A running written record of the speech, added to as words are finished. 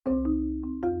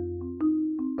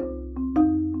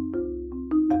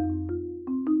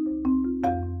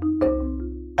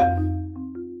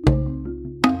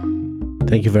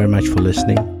Thank you very much for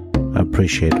listening. I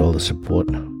appreciate all the support.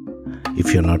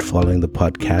 If you're not following the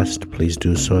podcast, please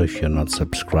do so. If you're not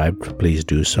subscribed, please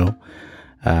do so.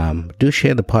 Do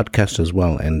share the podcast as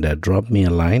well and drop me a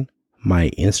line. My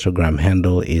Instagram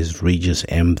handle is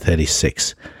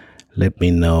RegisM36. Let me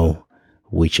know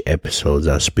which episodes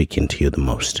are speaking to you the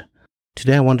most.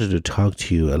 Today I wanted to talk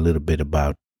to you a little bit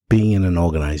about being in an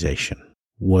organization,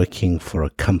 working for a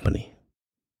company,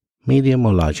 medium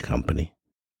or large company.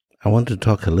 I want to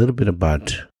talk a little bit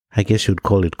about, I guess you'd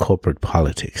call it corporate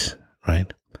politics,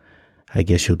 right? I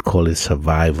guess you'd call it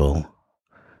survival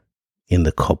in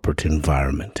the corporate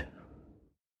environment.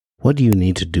 What do you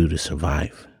need to do to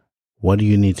survive? What do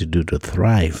you need to do to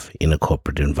thrive in a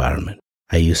corporate environment?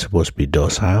 Are you supposed to be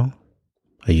docile?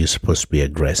 Are you supposed to be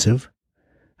aggressive?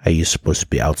 Are you supposed to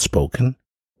be outspoken?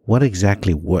 What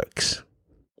exactly works?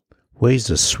 Where is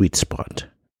the sweet spot?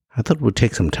 I thought we'd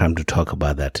take some time to talk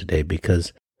about that today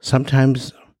because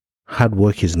sometimes hard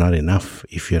work is not enough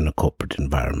if you're in a corporate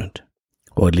environment.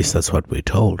 Or at least that's what we're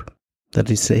told.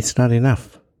 That it's not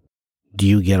enough. Do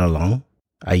you get along?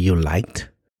 Are you liked?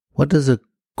 What does a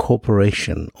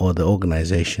corporation or the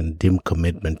organization deem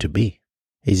commitment to be?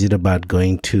 Is it about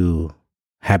going to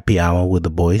happy hour with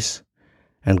the boys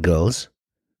and girls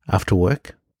after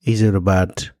work? Is it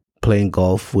about playing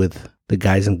golf with the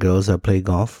guys and girls that play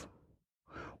golf?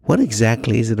 What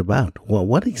exactly is it about? Well,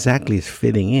 what exactly is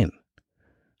fitting in?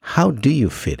 How do you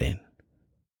fit in?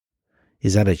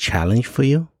 Is that a challenge for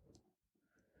you?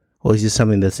 Or is it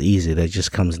something that's easy, that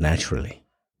just comes naturally?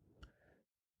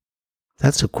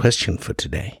 That's a question for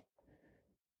today.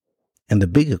 And the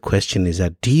bigger question is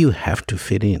that, do you have to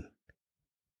fit in?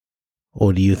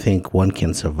 Or do you think one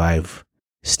can survive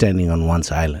standing on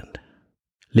one's island,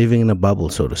 living in a bubble,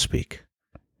 so to speak?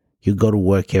 You go to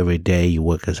work every day, you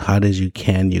work as hard as you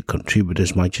can, you contribute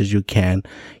as much as you can,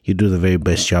 you do the very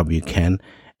best job you can,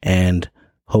 and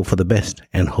hope for the best,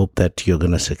 and hope that you're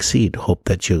going to succeed, hope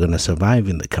that you're going to survive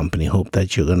in the company, hope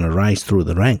that you're going to rise through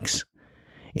the ranks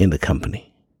in the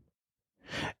company.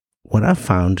 What I've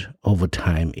found over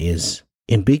time is,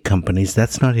 in big companies,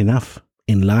 that's not enough.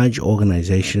 In large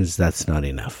organizations, that's not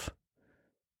enough.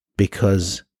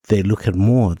 Because they look at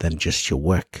more than just your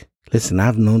work. Listen,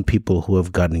 I've known people who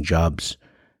have gotten jobs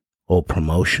or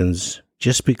promotions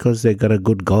just because they got a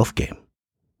good golf game.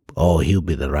 Oh, he'll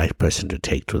be the right person to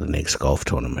take to the next golf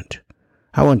tournament.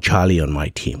 I want Charlie on my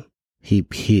team.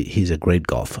 He's a great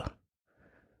golfer.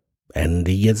 And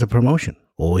he gets a promotion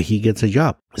or he gets a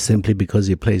job simply because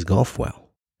he plays golf well.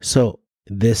 So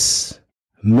this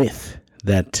myth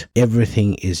that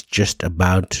everything is just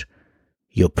about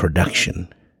your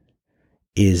production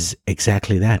is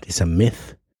exactly that. It's a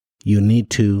myth. You need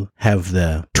to have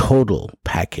the total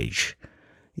package,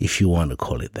 if you want to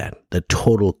call it that. The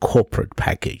total corporate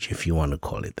package, if you want to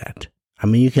call it that. I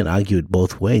mean, you can argue it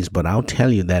both ways, but I'll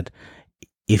tell you that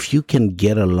if you can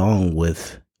get along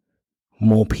with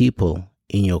more people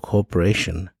in your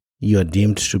corporation, you're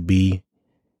deemed to be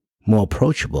more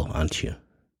approachable, aren't you?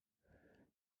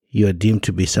 You're deemed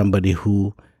to be somebody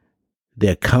who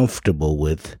they're comfortable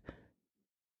with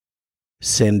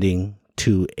sending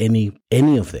to any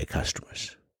of their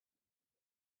customers.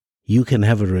 You can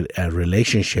have a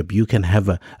relationship, you can have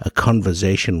a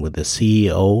conversation with the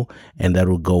CEO and that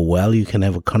will go well. You can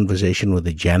have a conversation with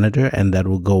the janitor and that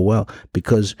will go well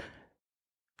because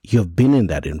you've been in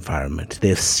that environment.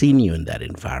 They've seen you in that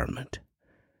environment.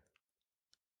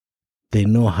 They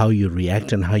know how you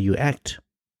react and how you act.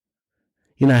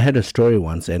 You know, I had a story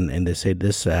once and they said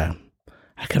this, I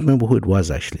can't remember who it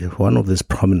was actually, one of these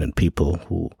prominent people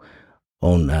who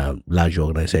own large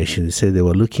organizations. They said they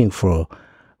were looking for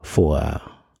a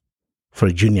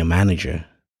junior manager,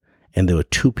 and there were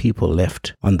 2 people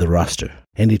left on the roster.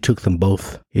 And he took them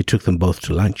both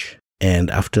to lunch. And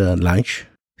after lunch,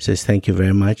 he says, "Thank you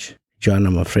very much, John.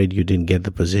 I'm afraid you didn't get the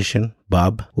position.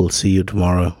 Bob, we'll see you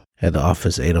tomorrow at the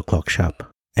office, 8:00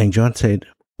 sharp." And John said,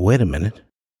 "Wait a minute.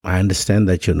 I understand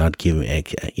that you're not giving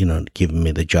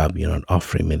me the job. You're not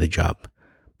offering me the job,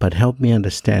 but help me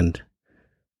understand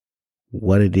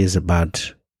what it is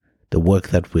about the work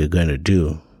that we're going to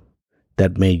do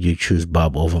that made you choose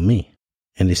Bob over me."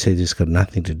 And he said, "It's got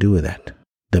nothing to do with that.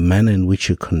 The manner in which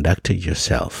you conducted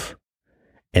yourself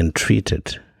and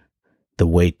treated the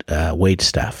wait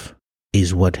staff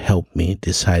is what helped me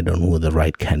decide on who the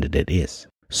right candidate is."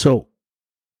 So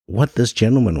what this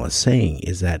gentleman was saying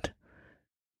is that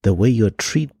the way you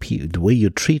treat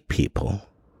people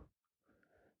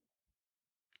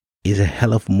is a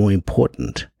hell of more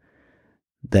important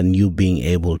than you being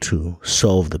able to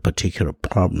solve the particular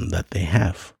problem that they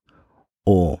have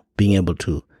or being able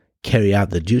to carry out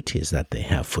the duties that they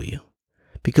have for you.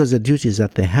 Because the duties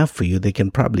that they have for you, they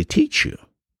can probably teach you.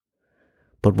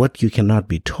 But what you cannot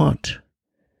be taught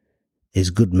is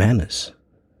good manners.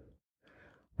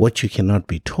 What you cannot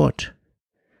be taught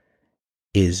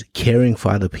is caring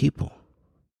for other people.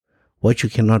 What you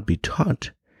cannot be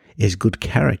taught is good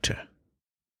character.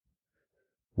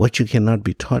 What you cannot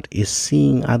be taught is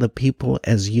seeing other people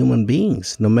as human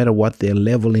beings, no matter what their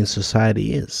level in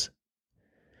society is.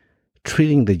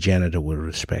 Treating the janitor with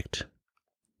respect.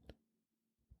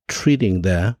 Treating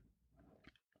the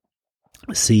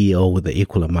CEO with the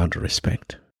equal amount of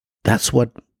respect. That's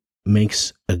what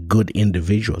makes a good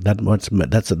individual.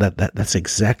 That's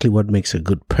exactly what makes a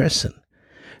good person.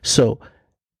 So,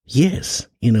 yes,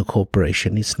 in a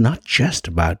corporation, it's not just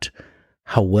about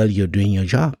how well you're doing your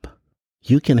job.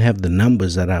 You can have the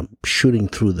numbers that are shooting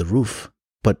through the roof,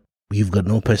 but you've got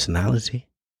no personality.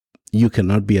 You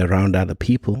cannot be around other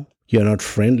people. You're not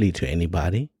friendly to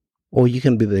anybody. Or you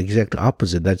can be the exact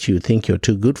opposite, that you think you're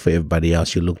too good for everybody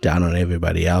else. You look down on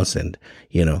everybody else and,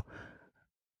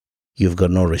 you've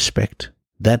got no respect.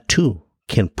 That too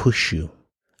can push you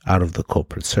out of the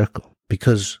corporate circle,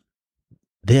 because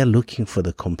they're looking for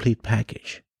the complete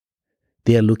package.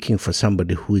 They're looking for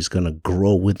somebody who is going to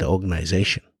grow with the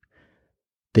organization.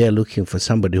 They're looking for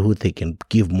somebody who they can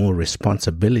give more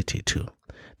responsibility to.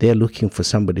 They're looking for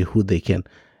somebody who they can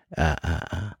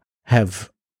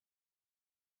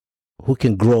who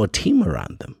can grow a team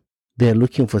around them. They're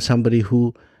looking for somebody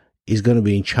who is going to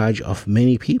be in charge of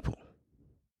many people.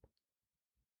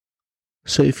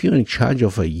 So if you're in charge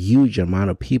of a huge amount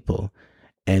of people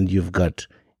and you've got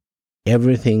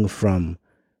everything from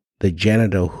the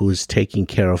janitor who's taking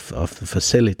care of the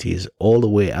facilities all the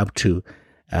way up to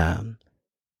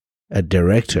a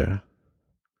director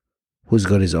who's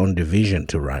got his own division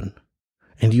to run,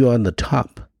 and you're on the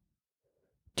top,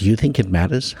 do you think it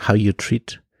matters how you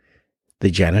treat the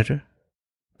janitor?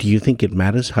 Do you think it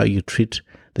matters how you treat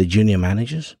the junior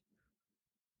managers?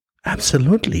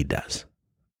 Absolutely it does.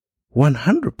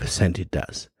 100% it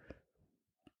does.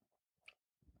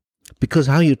 Because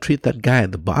how you treat that guy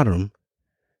at the bottom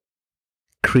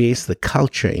creates the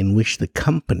culture in which the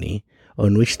company or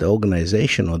in which the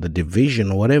organization or the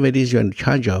division or whatever it is you're in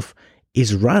charge of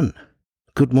is run.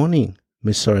 Good morning,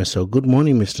 Miss So-and-so. Good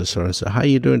morning, Mr. So-and-so. How are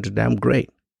you doing today? I'm great.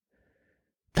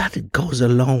 That goes a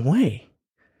long way.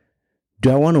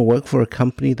 Do I want to work for a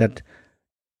company that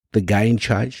the guy in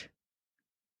charge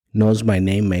knows my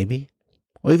name maybe?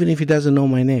 Or even if he doesn't know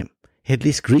my name, he at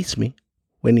least greets me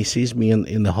when he sees me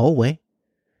in the hallway.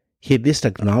 He at least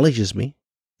acknowledges me.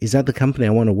 Is that the company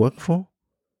I want to work for?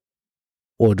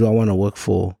 Or do I want to work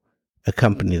for a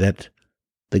company that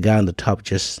the guy on the top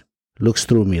just looks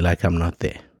through me like I'm not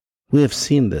there? We have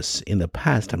seen this in the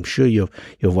past. I'm sure you've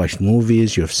watched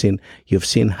movies. You've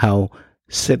seen how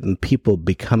certain people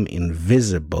become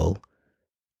invisible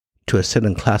to a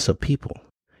certain class of people.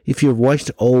 If you've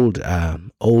watched old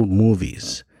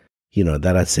movies,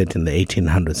 that are set in the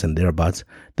 1800s and thereabouts,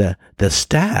 the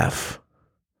staff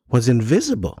was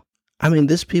invisible. I mean,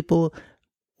 these people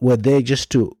were there just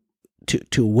to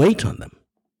wait on them.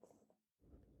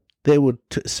 They would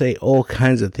say all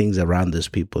kinds of things around these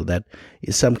people that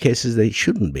in some cases they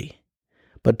shouldn't be.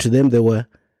 But to them, they were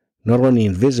not only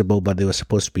invisible, but they were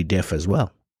supposed to be deaf as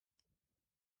well.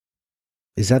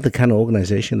 Is that the kind of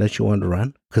organization that you want to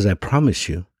run? Because I promise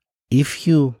you, if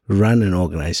you run an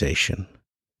organization,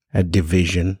 a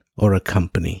division, or a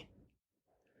company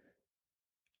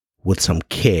with some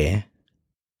care,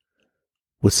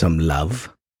 with some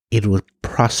love, it will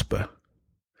prosper.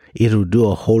 It will do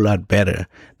a whole lot better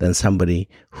than somebody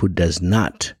who does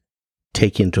not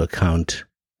take into account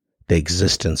the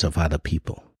existence of other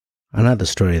people. Another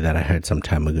story that I heard some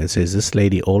time ago, it says this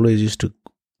lady always used to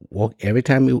walk, every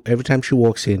time she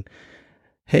walks in,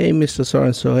 hey, Mr.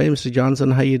 So-and-so, hey, Mr.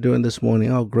 Johnson, how you doing this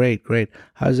morning? Oh, great.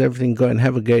 How's everything going?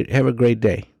 Have a great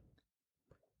day.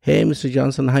 Hey, Mr.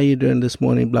 Johnson, how you doing this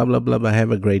morning? Blah, blah, blah, blah.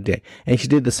 Have a great day. And she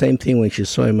did the same thing when she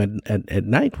saw him at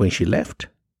night when she left.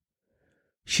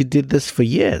 She did this for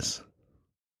years.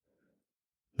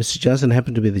 Mr. Johnson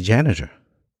happened to be the janitor.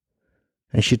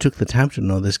 And she took the time to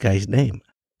know this guy's name.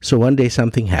 So one day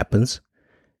something happens,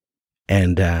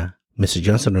 and Mr.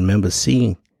 Johnson remembers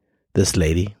seeing this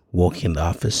lady walking in the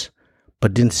office,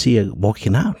 but didn't see her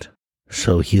walking out.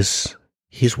 So he's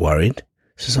worried.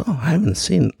 He says, oh, I haven't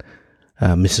seen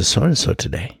Mrs. So-and-so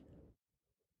today.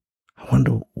 I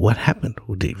wonder what happened.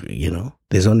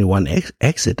 There's only one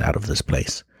exit out of this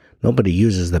place. Nobody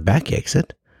uses the back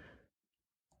exit.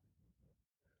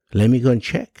 Let me go and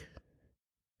check.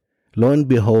 Lo and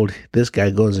behold, this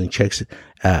guy goes and checks.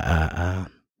 Mr.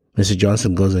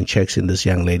 Johnson goes and checks in this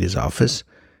young lady's office,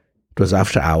 It was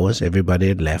after hours. Everybody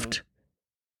had left.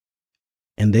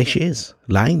 And there she is,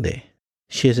 lying there.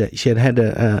 She had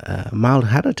a mild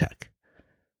heart attack.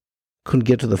 Couldn't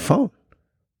get to the phone.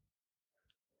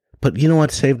 But you know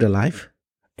what saved her life?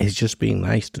 It's just being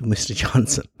nice to Mr.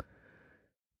 Johnson.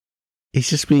 It's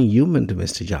just being human to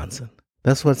Mr. Johnson.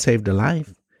 That's what saved her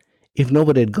life. If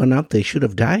nobody had gone up there, she should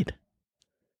have died.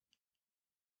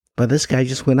 But this guy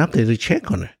just went up there to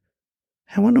check on her.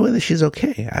 I wonder whether she's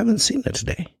okay. I haven't seen her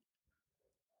today.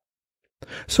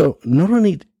 So not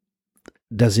only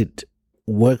does it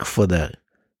work for the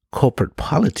corporate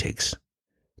politics,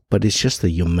 but it's just the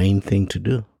humane thing to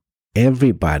do.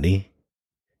 Everybody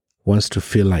wants to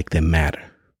feel like they matter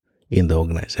in the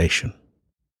organization.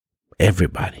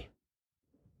 Everybody.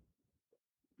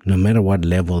 No matter what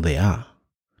level they are.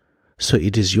 So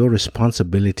it is your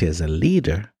responsibility as a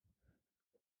leader,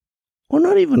 or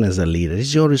not even as a leader,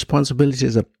 it's your responsibility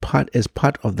as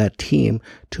part of that team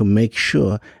to make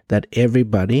sure that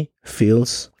everybody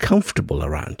feels comfortable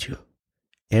around you.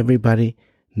 Everybody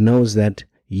knows that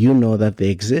you know that they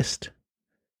exist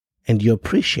and you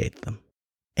appreciate them.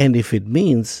 And if it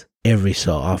means every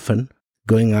so often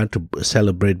going out to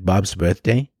celebrate Bob's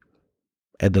birthday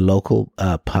at the local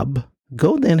pub,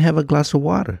 go there and have a glass of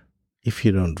water if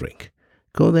you don't drink.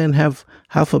 Go there and have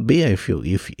half a beer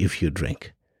if you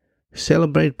drink.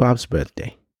 Celebrate Bob's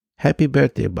birthday. Happy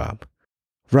birthday, Bob.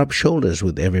 Rub shoulders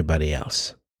with everybody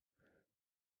else.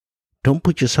 Don't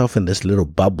put yourself in this little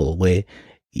bubble where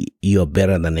you're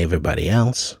better than everybody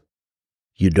else.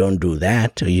 You don't do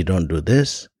that or you don't do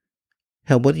this.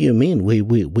 Hell, what do you mean?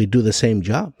 We do the same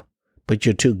job, but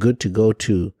you're too good to go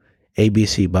to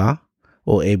ABC Bar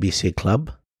or ABC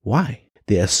Club? Why?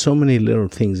 There are so many little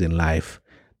things in life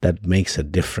that makes a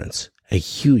difference, a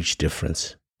huge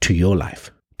difference to your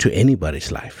life, to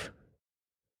anybody's life.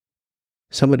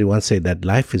 Somebody once said that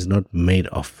life is not made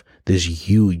of these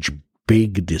huge,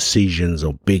 big decisions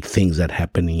or big things that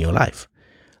happen in your life.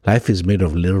 Life is made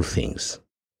of little things.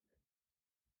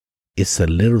 It's the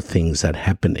little things that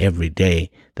happen every day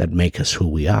that make us who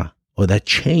we are, or that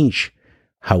change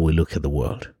how we look at the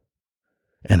world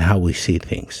and how we see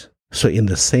things. So in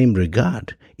the same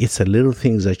regard, it's the little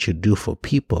things that you do for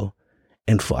people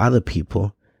and for other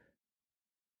people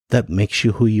that makes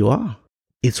you who you are.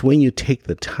 It's when you take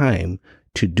the time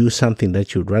to do something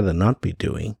that you'd rather not be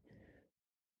doing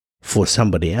for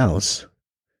somebody else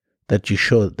that you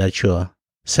show that you're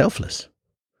selfless,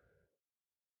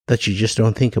 that you just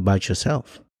don't think about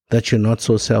yourself, that you're not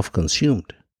so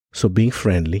self-consumed. So being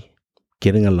friendly,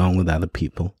 getting along with other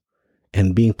people,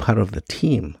 and being part of the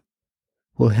team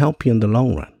will help you in the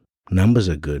long run. Numbers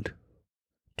are good.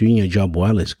 Doing your job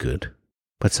well is good.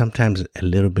 But sometimes a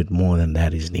little bit more than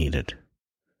that is needed.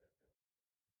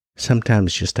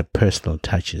 Sometimes just a personal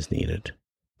touch is needed.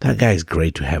 That guy is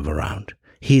great to have around.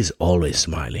 He's always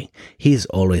smiling. He's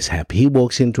always happy. He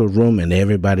walks into a room and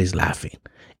everybody's laughing.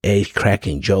 He's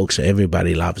cracking jokes, so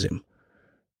everybody loves him.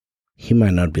 He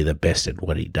might not be the best at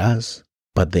what he does,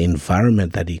 but the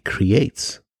environment that he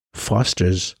creates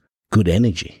fosters good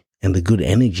energy. And the good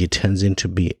energy turns into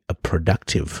be a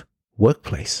productive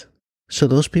workplace. So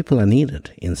those people are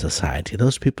needed in society.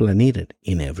 Those people are needed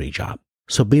in every job.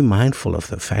 So be mindful of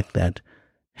the fact that,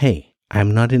 hey,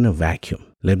 I'm not in a vacuum.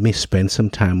 Let me spend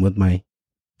some time with my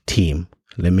team.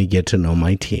 Let me get to know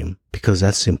my team, because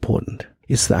that's important.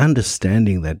 It's the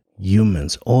understanding that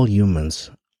humans, all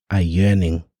humans, are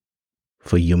yearning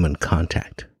for human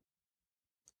contact.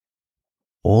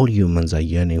 All humans are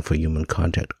yearning for human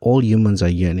contact. All humans are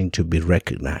yearning to be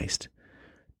recognized,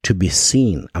 to be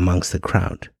seen amongst the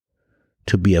crowd,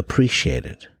 to be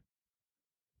appreciated.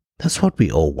 That's what we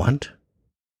all want.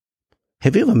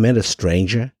 Have you ever met a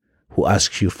stranger who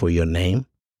asks you for your name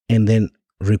and then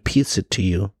repeats it to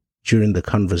you during the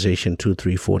conversation 2,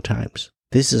 3, 4 times?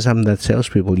 This is something that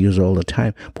salespeople use all the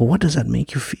time. But what does that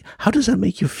make you feel? How does that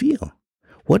make you feel?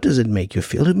 What does it make you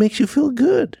feel? It makes you feel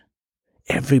good.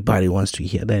 Everybody wants to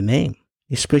hear their name,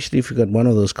 especially if you've got one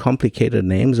of those complicated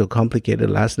names or complicated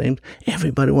last names.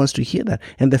 Everybody wants to hear that.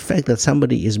 And the fact that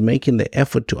somebody is making the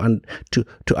effort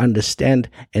to understand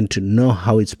and to know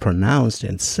how it's pronounced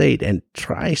and say it and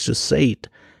tries to say it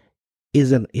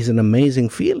is an amazing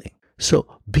feeling. So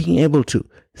being able to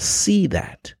see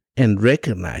that and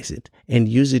recognize it and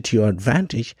use it to your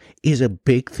advantage is a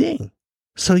big thing.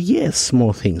 So yes,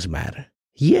 small things matter.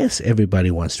 Yes,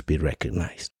 everybody wants to be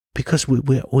recognized. Because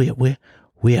we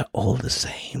are all the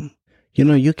same. You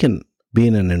know, you can be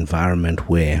in an environment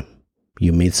where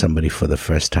you meet somebody for the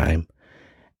first time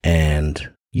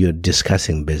and you're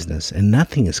discussing business and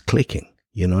nothing is clicking.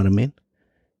 You know what I mean?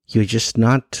 You're just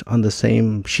not on the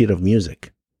same sheet of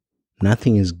music.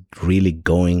 Nothing is really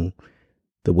going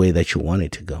the way that you want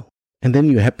it to go. And then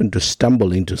you happen to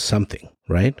stumble into something,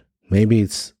 right? Maybe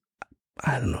it's,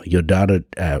 I don't know, your daughter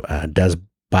does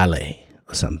ballet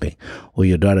or something, or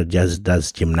your daughter just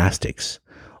does gymnastics,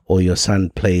 or your son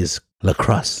plays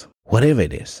lacrosse, whatever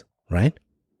it is, right?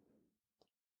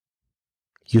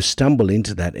 You stumble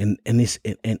into that,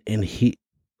 and he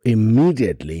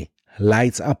immediately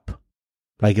lights up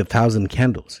like 1,000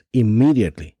 candles.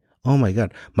 Immediately. Oh my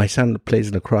God, my son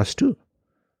plays lacrosse too.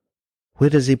 Where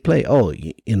does he play? Oh,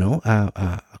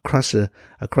 across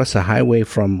a highway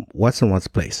from what's and what's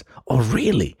place. Oh,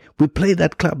 really? We played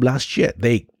that club last year.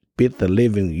 They beat the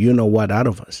living you-know-what out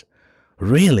of us.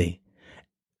 Really?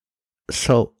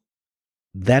 So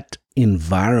that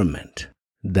environment,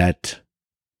 that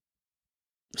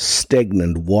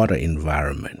stagnant water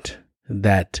environment,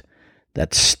 that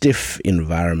stiff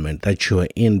environment that you were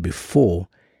in before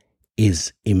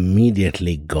is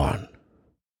immediately gone.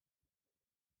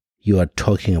 You are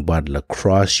talking about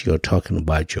lacrosse. You're talking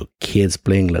about your kids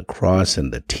playing lacrosse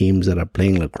and the teams that are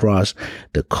playing lacrosse,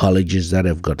 the colleges that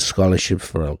have got scholarships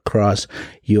for lacrosse.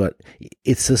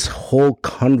 It's this whole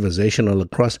conversation of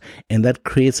lacrosse, and that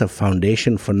creates a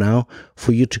foundation for now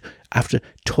for you to, after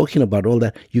talking about all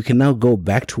that, you can now go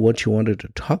back to what you wanted to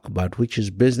talk about, which is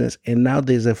business. And now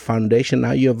there's a foundation.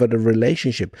 Now you have a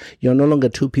relationship. You're no longer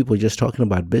two people just talking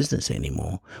about business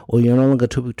anymore, or you're no longer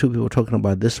two people talking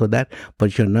about this or that,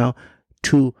 but you're now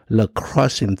two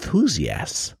lacrosse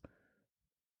enthusiasts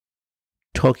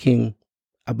talking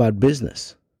about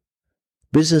business.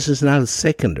 Business is now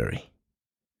secondary,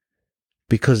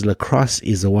 because lacrosse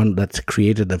is the one that's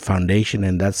created the foundation,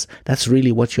 and that's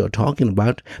really what you're talking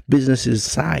about. Business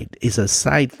is a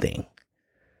side thing,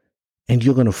 and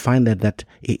you're going to find that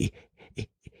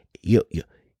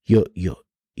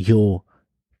your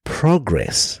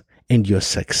progress and your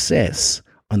success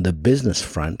on the business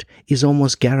front is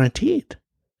almost guaranteed,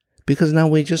 because now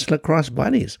we're just lacrosse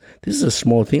buddies. This is a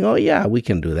small thing. Oh yeah, we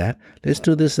can do that. Let's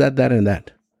do this, that, and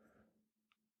that.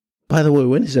 By the way,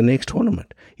 when is the next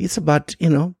tournament? It's about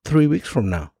 3 weeks from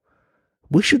now.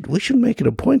 We should make it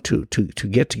a point to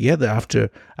get together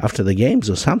after the games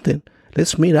or something.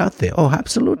 Let's meet out there. Oh,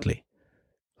 absolutely.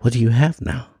 What do you have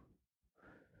now?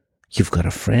 You've got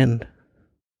a friend.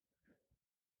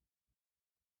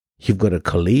 You've got a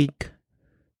colleague.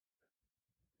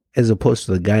 As opposed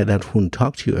to the guy that wouldn't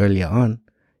talk to you earlier on.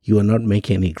 You were not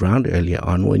making any ground earlier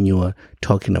on when you were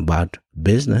talking about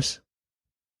business.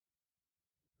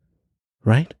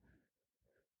 Right?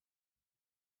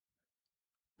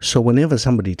 So whenever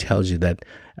somebody tells you that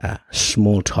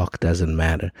small talk doesn't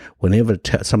matter, whenever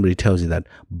somebody tells you that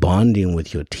bonding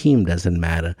with your team doesn't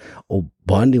matter, or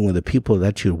bonding with the people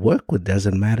that you work with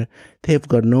doesn't matter, they've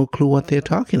got no clue what they're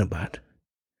talking about.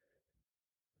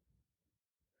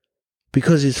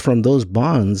 Because it's from those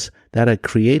bonds that are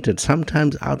created,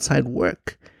 sometimes outside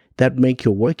work, that make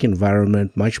your work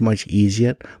environment much, much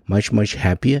easier, much, much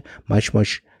happier, much,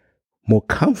 much more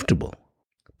comfortable.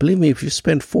 Believe me, if you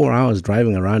spend 4 hours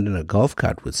driving around in a golf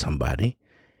cart with somebody,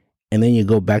 and then you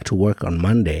go back to work on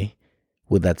Monday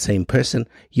with that same person,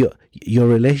 your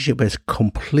relationship has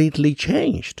completely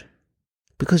changed,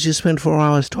 because you spent 4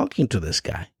 hours talking to this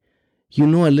guy. You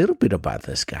know a little bit about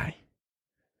this guy.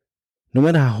 No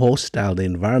matter how hostile the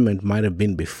environment might have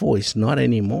been before, it's not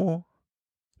anymore.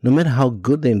 No matter how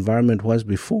good the environment was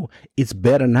before, it's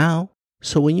better now.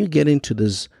 So when you get into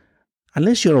this,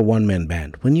 unless you're a one-man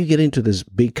band, when you get into these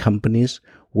big companies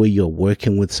where you're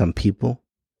working with some people,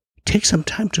 take some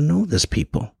time to know these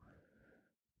people.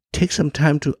 Take some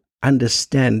time to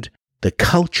understand the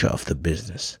culture of the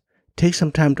business. Take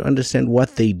some time to understand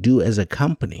what they do as a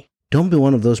company. Don't be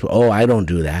one of those, oh, I don't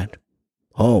do that.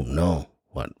 Oh, no.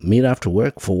 What? Meet after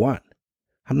work for what?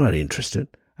 I'm not interested.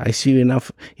 I see you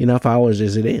enough hours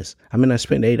as it is. I mean, I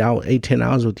spend 10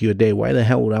 hours with you a day. Why the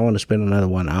hell would I want to spend another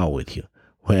 1 hour with you?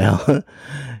 Well,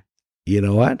 you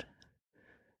know what?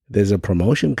 There's a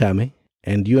promotion coming,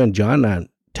 and you and John are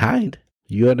tied.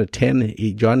 You're at a 10.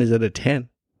 John is at a 10.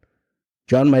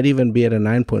 John might even be at a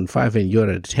 9.5, and you're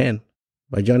at a 10.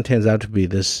 But John turns out to be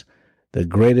the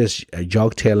greatest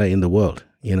joke teller in the world.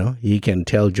 He can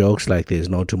tell jokes like there's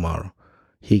no tomorrow.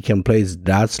 He can play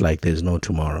darts like there's no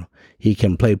tomorrow. He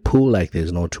can play pool like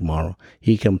there's no tomorrow.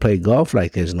 He can play golf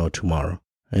like there's no tomorrow.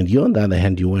 And you, on the other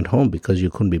hand, you went home because you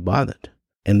couldn't be bothered.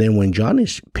 And then when John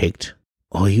is picked,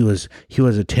 oh, he was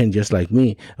a 10 just like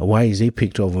me. Why is he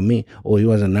picked over me? Or he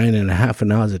was a 9.5 and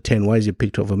now he's a 10. Why is he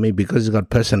picked over me? Because he's got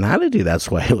personality.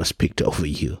 That's why he was picked over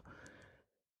you.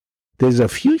 There's a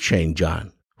future in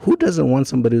John. Who doesn't want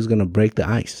somebody who's going to break the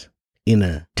ice in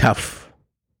a tough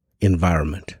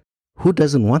environment? Who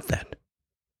doesn't want that?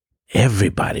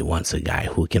 Everybody wants a guy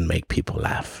who can make people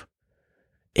laugh.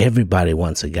 Everybody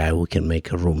wants a guy who can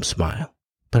make a room smile.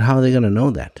 But how are they going to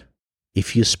know that?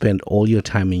 If you spend all your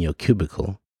time in your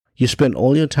cubicle, you spend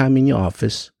all your time in your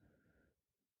office,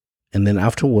 and then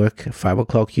after work, at 5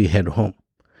 o'clock, you head home.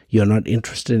 You're not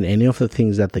interested in any of the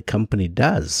things that the company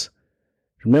does.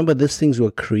 Remember, these things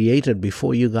were created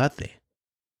before you got there.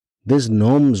 These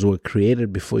norms were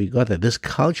created before you got there. This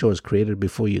culture was created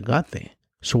before you got there.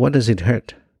 So what does it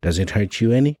hurt? Does it hurt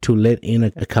you any to let in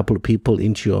a couple of people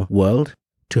into your world,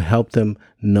 to help them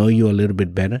know you a little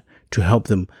bit better, to help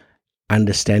them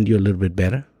understand you a little bit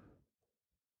better?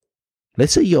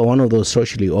 Let's say you're one of those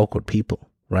socially awkward people,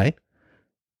 right?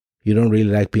 You don't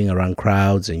really like being around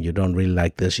crowds, and you don't really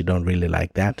like this, you don't really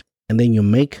like that. And then you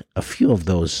make a few of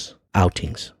those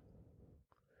outings.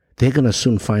 They're going to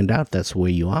soon find out that's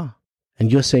where you are.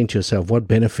 And you're saying to yourself, what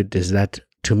benefit is that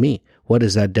to me? What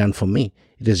has that done for me?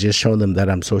 It has just shown them that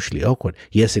I'm socially awkward.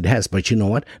 Yes, it has. But you know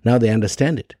what? Now they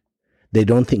understand it. They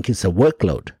don't think it's a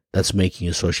workload that's making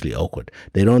you socially awkward.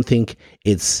 They don't think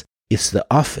it's the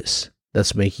office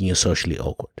that's making you socially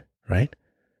awkward, right?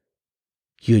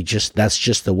 That's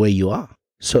just the way you are.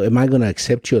 So am I going to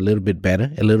accept you a little bit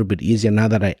better, a little bit easier now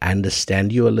that I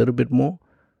understand you a little bit more?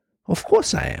 Of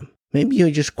course I am. Maybe you're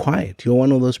just quiet. You're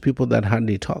one of those people that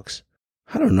hardly talks.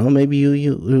 I don't know. Maybe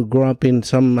you grew up in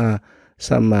some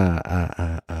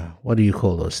what do you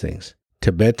call those things?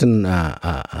 Tibetan.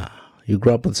 You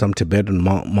grew up with some Tibetan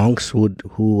monks who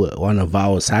want to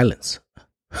vow silence.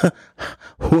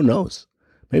 Who knows?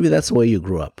 Maybe that's the way you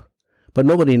grew up. But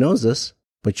nobody knows this.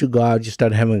 But you go out, you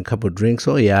start having a couple of drinks.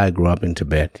 Oh yeah, I grew up in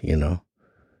Tibet. You know,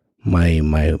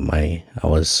 I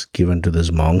was given to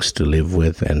these monks to live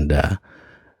with, and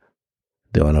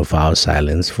they want to vow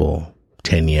silence for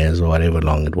 10 years or whatever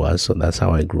long it was. So that's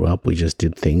how I grew up. We just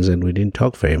did things and we didn't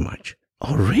talk very much.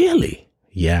 Oh, really?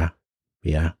 Yeah.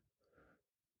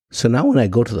 So now when I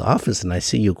go to the office and I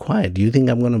see you quiet, do you think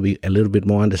I'm going to be a little bit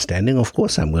more understanding? Of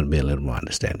course I'm going to be a little more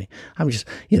understanding. I'm just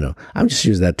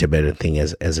using that Tibetan thing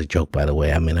as a joke, by the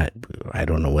way. I mean, I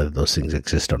don't know whether those things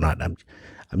exist or not. I'm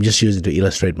just using it to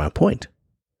illustrate my point.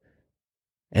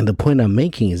 And the point I'm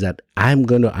making is that I'm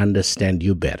going to understand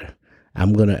you better.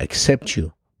 I'm going to accept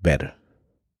you better.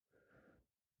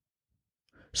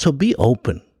 So be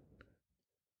open.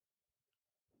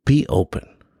 Be open.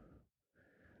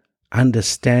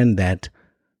 Understand that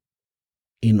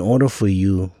in order for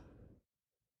you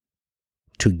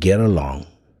to get along,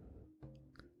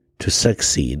 to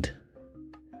succeed,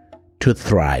 to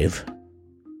thrive,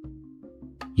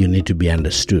 you need to be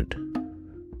understood.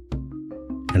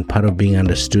 And part of being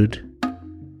understood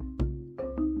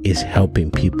is helping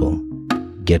people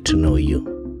get to know you.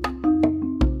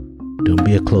 Don't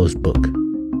be a closed book.